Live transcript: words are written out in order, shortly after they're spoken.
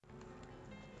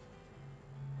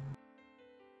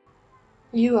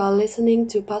You are listening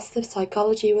to Positive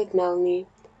Psychology with Melanie,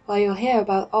 where you'll hear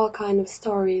about all kinds of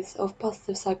stories of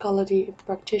positive psychology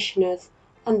practitioners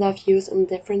and their views on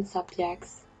different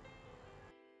subjects.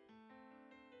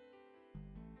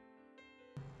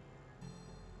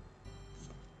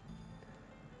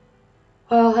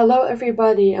 Well, hello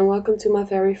everybody and welcome to my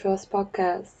very first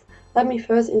podcast. Let me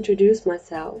first introduce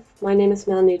myself. My name is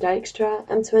Melanie Dijkstra,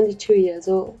 I'm 22 years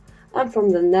old. I'm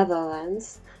from the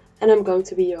Netherlands and I'm going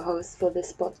to be your host for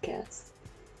this podcast.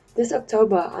 This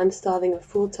October, I'm starting a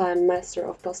full-time Master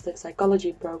of Positive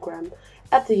Psychology program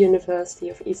at the University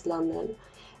of East London,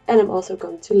 and I'm also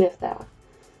going to live there.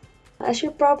 As you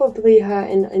probably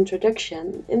heard in the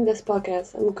introduction, in this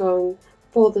podcast I'm going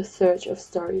for the search of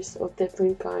stories of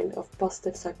different kinds of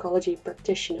positive psychology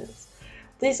practitioners.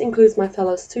 This includes my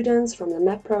fellow students from the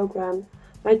MAP program,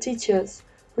 my teachers,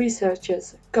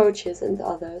 researchers, coaches and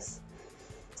others.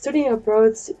 Studying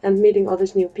abroad and meeting all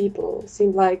these new people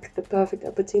seemed like the perfect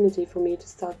opportunity for me to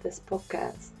start this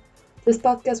podcast. This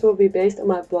podcast will be based on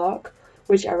my blog,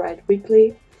 which I write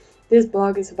weekly. This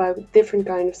blog is about different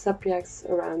kinds of subjects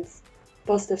around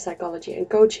positive psychology and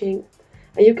coaching.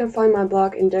 And you can find my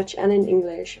blog in Dutch and in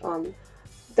English on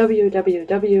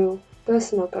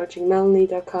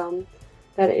www.personalcoachingmelanie.com.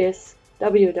 That is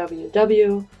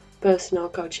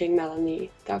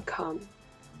www.personalcoachingmelanie.com.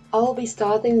 I will be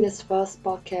starting this first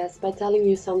podcast by telling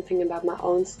you something about my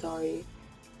own story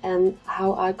and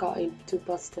how I got into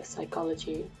positive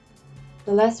psychology.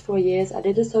 The last 4 years I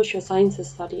did a social sciences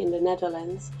study in the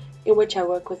Netherlands in which I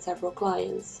work with several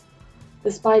clients.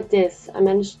 Despite this, I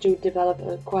managed to develop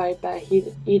quite bad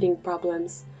eating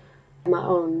problems of my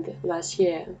own last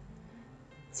year.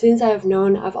 Since I have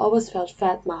known, I've always felt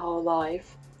fat my whole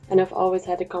life and I've always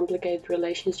had a complicated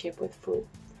relationship with food.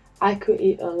 I could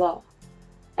eat a lot.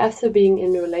 After being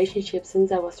in a relationship since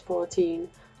I was 14,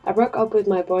 I broke up with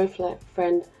my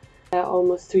boyfriend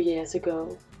almost 2 years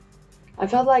ago. I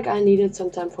felt like I needed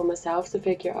some time for myself to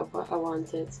figure out what I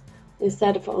wanted,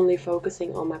 instead of only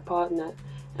focusing on my partner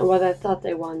and what I thought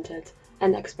they wanted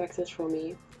and expected from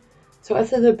me. So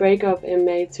after the breakup in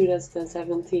May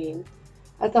 2017,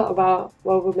 I thought about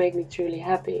what would make me truly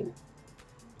happy.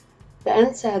 The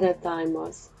answer at that time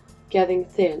was getting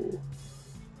thin.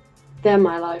 Then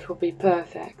my life would be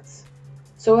perfect.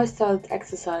 So I started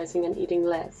exercising and eating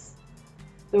less.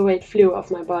 The weight flew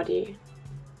off my body.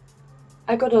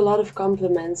 I got a lot of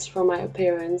compliments for my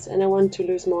appearance and I wanted to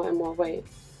lose more and more weight.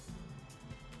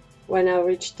 When I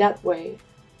reached that weight,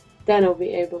 then I'll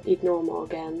be able to eat normal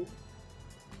again.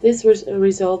 This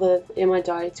resulted in my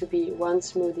diet to be one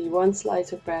smoothie, one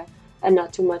slice of bread and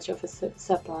not too much of a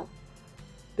supper.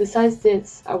 Besides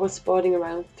this, I was sporting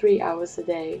around 3 hours a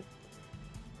day.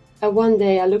 And one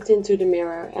day I looked into the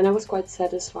mirror and I was quite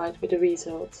satisfied with the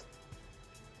result.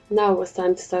 Now it was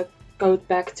time to go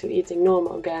back to eating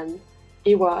normal again,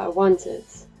 eat what I wanted.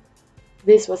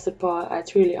 This was the part I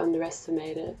truly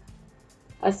underestimated.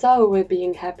 I started with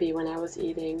being happy when I was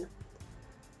eating,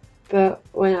 but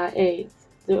when I ate,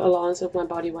 the alarms of my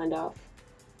body went off.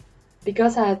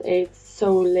 Because I had ate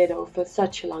so little for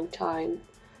such a long time,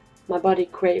 my body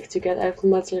craved to get as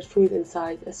much food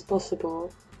inside as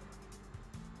possible.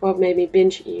 What made me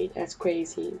binge eat as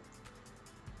crazy.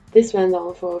 This went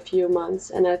on for a few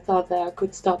months and I thought that I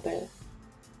could stop it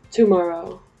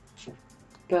tomorrow,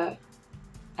 but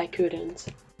I couldn't.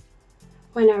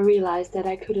 When I realized that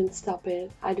I couldn't stop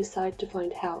it, I decided to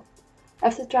find help.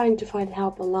 After trying to find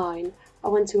help online, I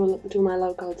went to my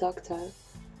local doctor.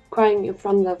 Crying in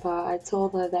front of her, I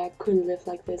told her that I couldn't live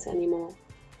like this anymore.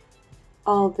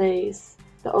 All days,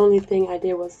 the only thing I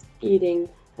did was eating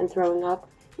and throwing up,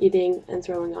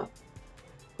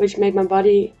 which made my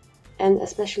body and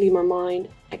especially my mind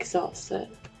exhausted.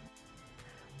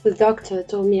 The doctor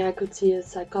told me I could see a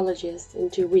psychologist in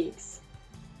 2 weeks,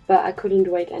 but I couldn't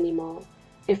wait anymore.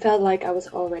 It felt like I was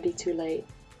already too late.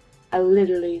 I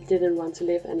literally didn't want to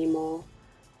live anymore.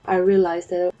 I realized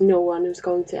that no one was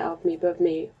going to help me but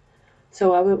me.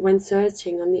 So I went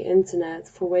searching on the internet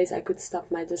for ways I could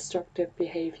stop my destructive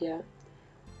behavior.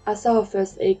 I saw a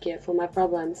first aid kit for my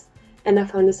problems and I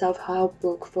found a self-help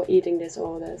book for eating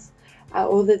disorders. I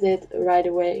ordered it right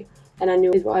away and I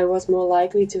knew I was more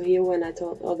likely to heal when I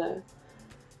told others.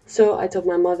 So I told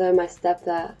my mother, my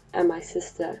stepdad and my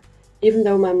sister. Even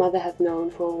though my mother had known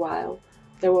for a while,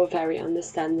 they were very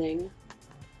understanding.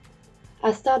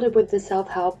 I started with the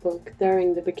self-help book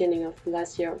during the beginning of the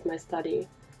last year of my study.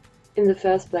 In the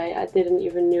first place, I didn't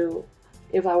even know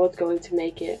if I was going to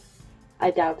make it.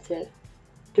 I doubted.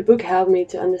 The book helped me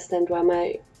to understand where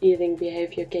my eating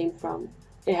behavior came from.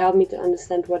 It helped me to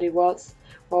understand what was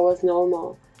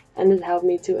normal, and it helped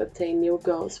me to obtain new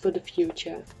goals for the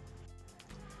future.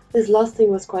 This last thing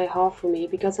was quite hard for me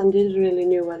because I didn't really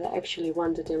know what I actually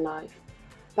wanted in life.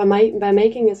 By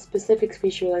making a specific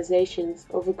visualizations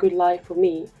of a good life for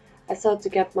me, I started to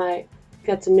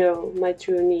get to know my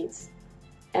true needs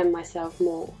and myself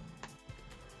more.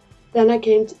 Then I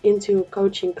came into a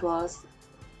coaching class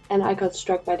and I got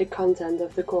struck by the content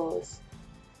of the course.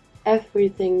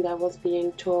 Everything that was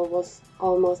being taught was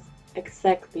almost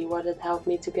exactly what had helped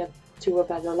me to get to a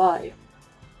better life.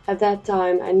 At that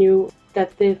time, I knew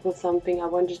that this was something I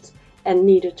wanted and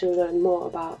needed to learn more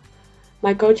about.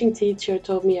 My coaching teacher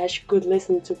told me I could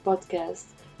listen to podcasts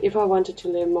if I wanted to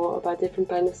learn more about different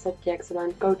kinds of subjects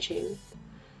around coaching.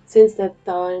 Since that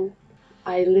time,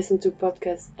 I listen to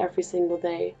podcasts every single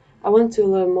day. I want to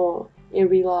learn more in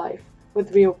real life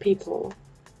with real people.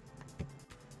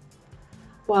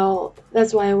 Well,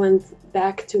 that's why I went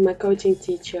back to my coaching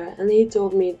teacher, and he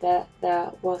told me that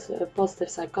there was a positive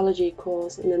psychology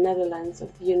course in the Netherlands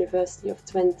of the University of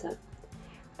Twente.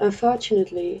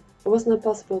 Unfortunately, it was not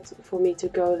possible for me to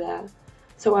go there,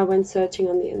 so I went searching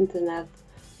on the internet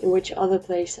in which other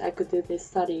place I could do this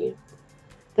study.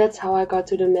 That's how I got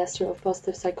to the Master of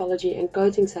Positive Psychology and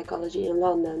Coaching Psychology in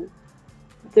London.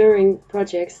 During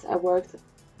projects I worked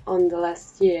on the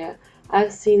last year,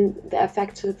 I've seen the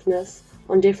effectiveness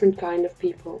on different kind of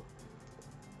people.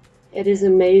 It is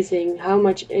amazing how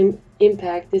much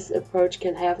impact this approach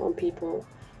can have on people,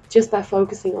 just by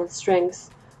focusing on strengths,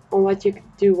 on what you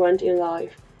do want in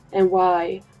life, and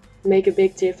why make a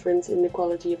big difference in the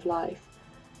quality of life.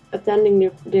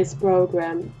 Attending this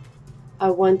program, I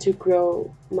want to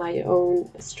grow my own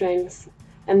strengths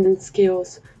and then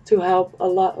skills to help a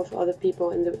lot of other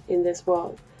people in this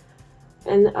world.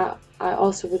 And I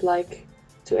also would like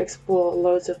to explore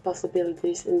loads of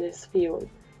possibilities in this field,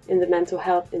 in the mental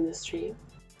health industry.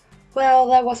 Well,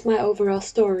 that was my overall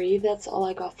story. That's all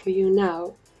I got for you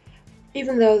now.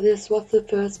 Even though this was the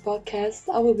first podcast,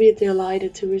 I will be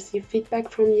delighted to receive feedback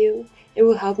from you. It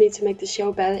will help me to make the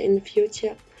show better in the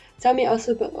future. Tell me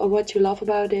also what you love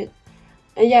about it.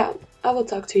 And yeah, I will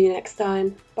talk to you next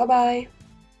time. Bye bye.